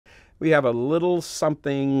we have a little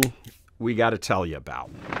something we got to tell you about.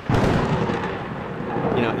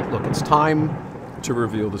 You know, look, it's time to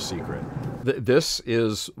reveal the secret. This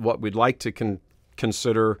is what we'd like to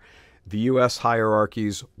consider the U.S.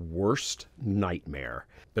 hierarchy's worst nightmare.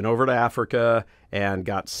 Been over to Africa and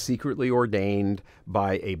got secretly ordained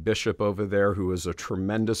by a bishop over there who is a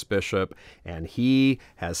tremendous bishop, and he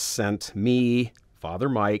has sent me, Father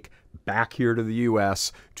Mike, back here to the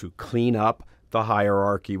U.S. to clean up the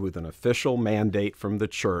hierarchy with an official mandate from the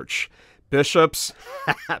church. Bishops,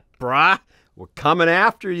 brah, we're coming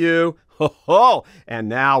after you. Ho ho! And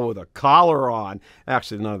now with a collar on.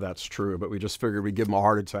 Actually, none of that's true, but we just figured we'd give him a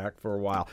heart attack for a while.